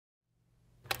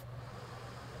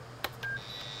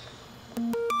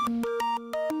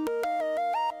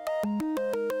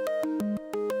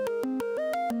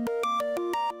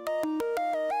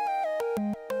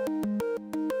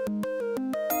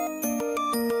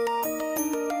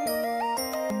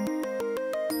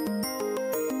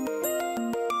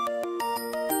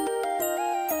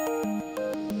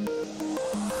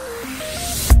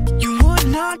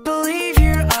Not believe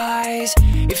your eyes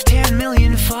if 10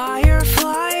 million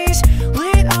fireflies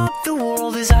lit up the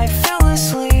world as I fell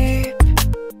asleep.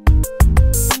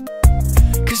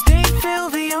 'Cause they fill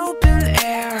the open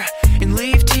air and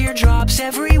leave teardrops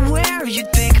everywhere.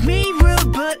 You'd think me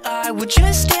rude, but I would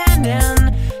just stand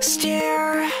and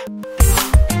stare.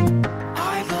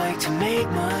 I'd like to make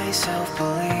myself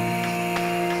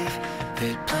believe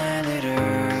that planet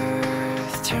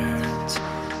Earth turns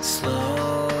slow.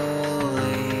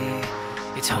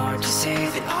 It's hard to say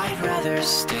that I'd rather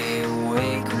stay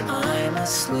awake when I'm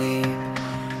asleep,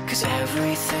 'cause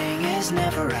everything is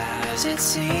never as it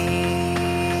seems.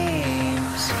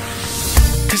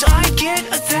 'Cause I get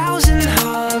 1,000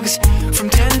 hugs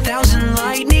from 10,000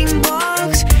 lightning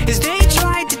bugs as they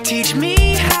tried to teach me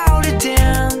how to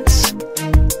dance.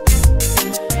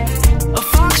 A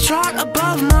foxtrot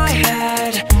above my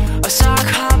head, a sock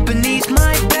hop beneath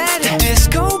my bed. A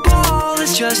disco ball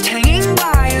is just hanging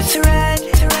by a thread.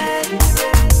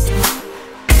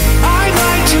 I'd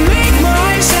like to make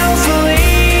myself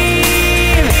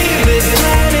believe that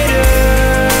planet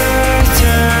Earth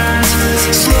turns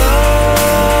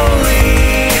slowly.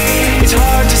 It's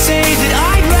hard to say that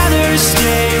I'd rather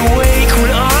stay awake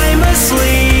when I'm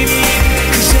asleep,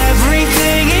 'cause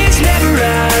everything is never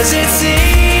as it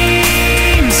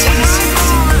seems.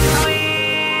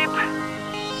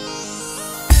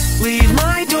 Leave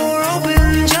my door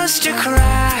open just a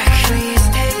crack. Please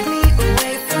take me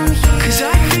away from here, 'cause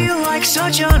I feel like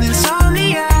such an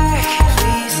insomniac.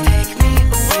 Please take me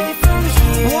away from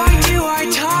here. Why do I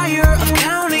tire of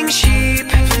counting sheep?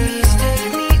 Please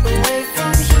take me away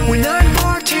from here, when I'm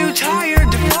far too tired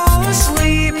to fall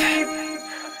asleep.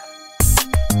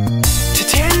 To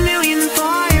 10 million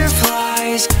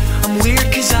fireflies, I'm weird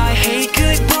 'cause I hate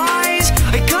goodbyes.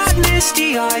 I got misty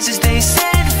eyes as they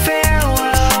said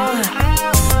farewell,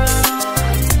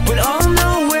 but I'll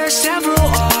know where several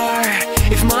are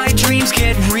if my dreams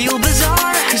get real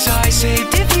bizarre, 'cause I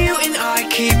saved a few and I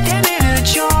keep them in a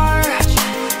jar.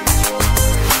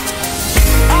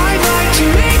 I'd like to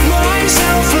make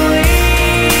myself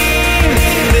believe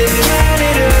that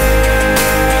planet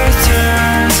Earth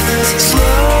turns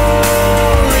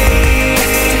slowly.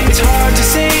 It's hard to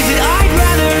say that I'd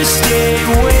rather stay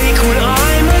awake when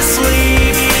I'm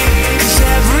asleep, 'cause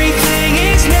everything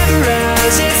is never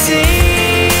as it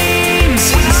seems.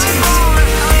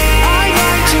 I'd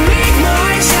like to make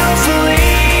myself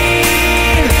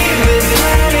believe that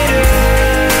planet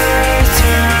Earth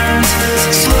turns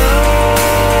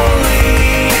slowly.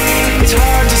 It's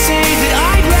hard to say that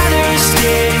I'd rather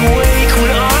stay awake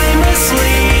when I'm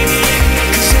asleep,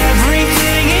 'cause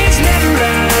everything is never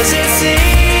as it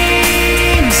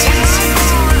seems.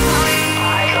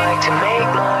 I'd like to make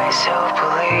myself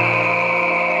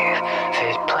believe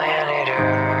that planet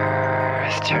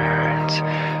Earth turns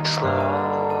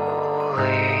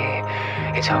slowly.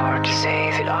 It's hard to say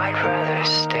that I'd rather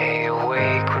stay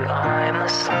awake when I'm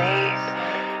asleep,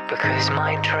 because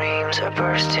my dreams are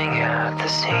bursting at the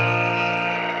seams.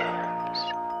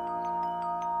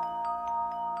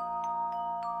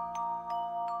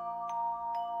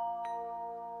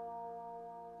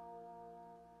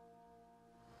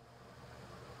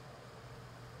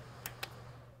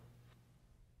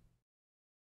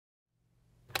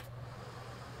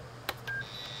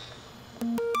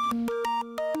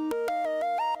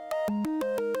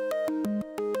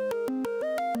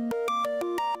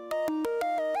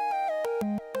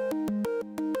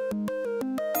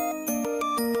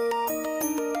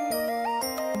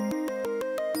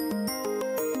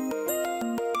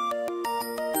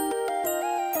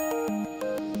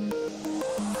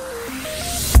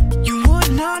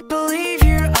 Not believe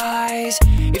your eyes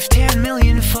if 10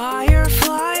 million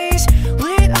fireflies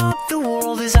lit up the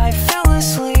world as I fell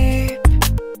asleep,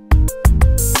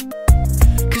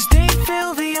 'cause they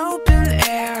fill the open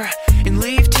air and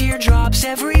leave teardrops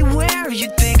everywhere.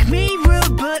 You'd think me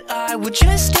rude, but I would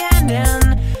just stand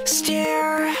and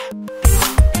stare.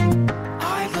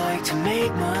 I'd like to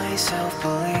make myself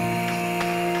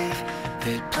believe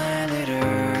that planet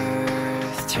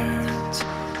Earth turns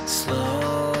slow.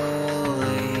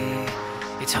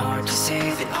 It's hard to say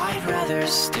that I'd rather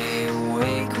stay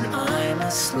awake when I'm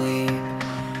asleep,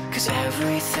 'cause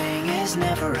everything is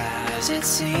never as it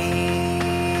seems.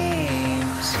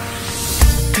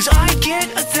 'cause I get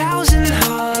 1,000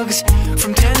 hugs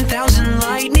from 10,000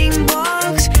 lightning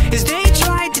bugs as they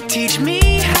tried to teach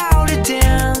me how to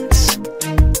dance.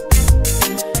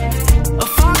 A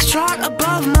foxtrot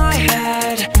above my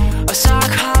head, a sock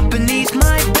hop beneath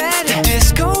my bed. A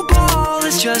disco ball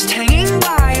is just hanging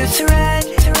by a thread.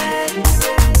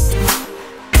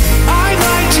 I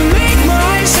like to make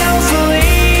myself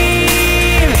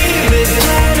believe that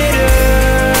planet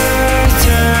Earth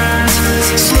turns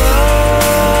slowly.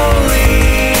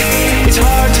 It's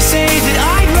hard to say that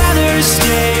I'd rather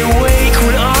stay awake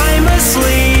when I'm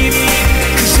asleep,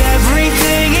 'cause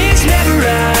everything is never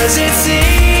as it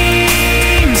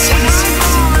seems.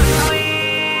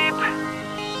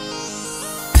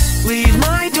 Leave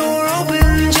my door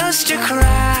open just a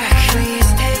crack. Please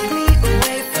take me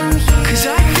away from here, 'cause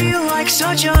I feel like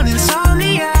such an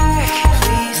insomniac.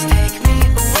 Please take me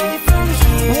away from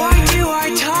here. Why do I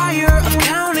tire of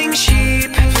counting sheep?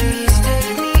 Please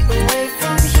take me away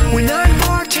from here, when I'm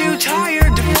far too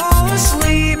tired to fall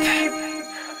asleep.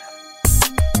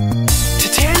 To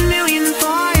 10 million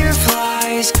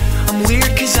fireflies, I'm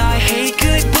weird 'cause I hate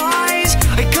goodbyes.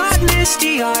 I got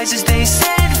misty eyes as they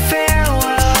said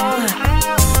farewell,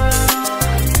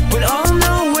 but I'll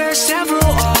know where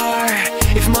several are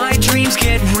if my dreams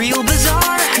get real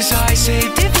bizarre, 'cause I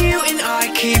saved a few and I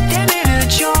keep them in a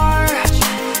jar.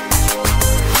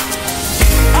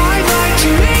 I like to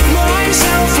make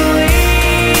myself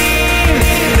believe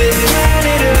that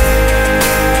planet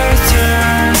Earth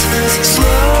turns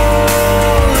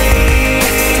slowly.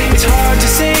 It's hard to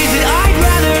say that I'd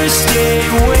rather stay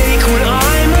awake when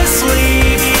I'm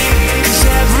asleep, 'cause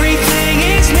everything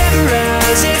is never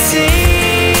as it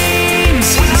seems.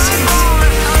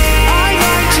 I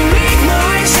like to make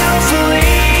myself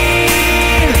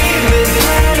believe that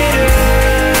planet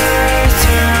Earth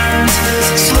turns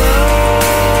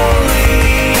slowly.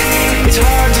 It's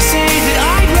hard to say that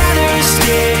I'd rather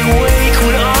stay awake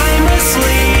when I'm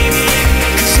asleep,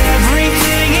 'cause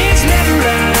everything is never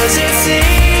as it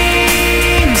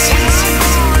seems.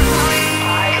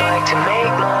 I'd like to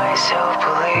make myself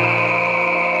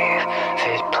believe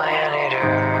that planet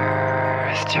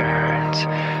Earth turns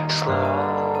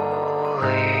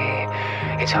slowly.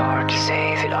 It's hard to say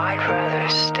that I'd rather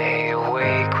stay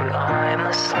awake when I'm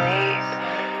asleep,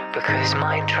 because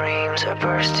my dreams are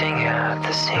bursting at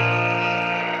the seams.